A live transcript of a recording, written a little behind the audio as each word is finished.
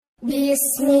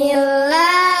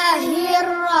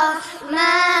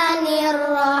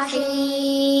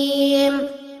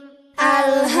Bismillahirrahmanirrahim.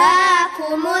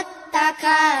 Alhaakumut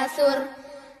takasur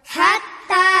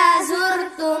hatta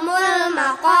zurtumul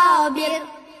maqabir.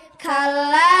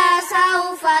 Kalla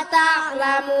saufa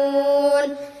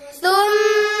ta'lamun.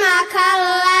 Tsumma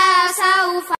kalla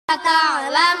saufa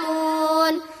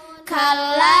ta'lamun.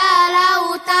 Kalla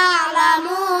law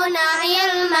ta'lamuna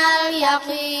ilmal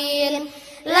yaqin.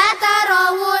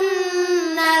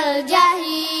 Latarawunnal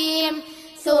jahim.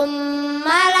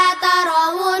 Tsumma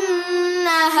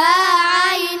latarawunnaha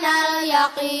aynal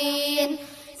yaqin.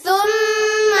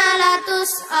 Tsumma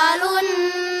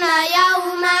latus'alunna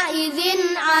yawma idzin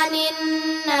 'anin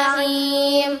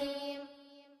na'im.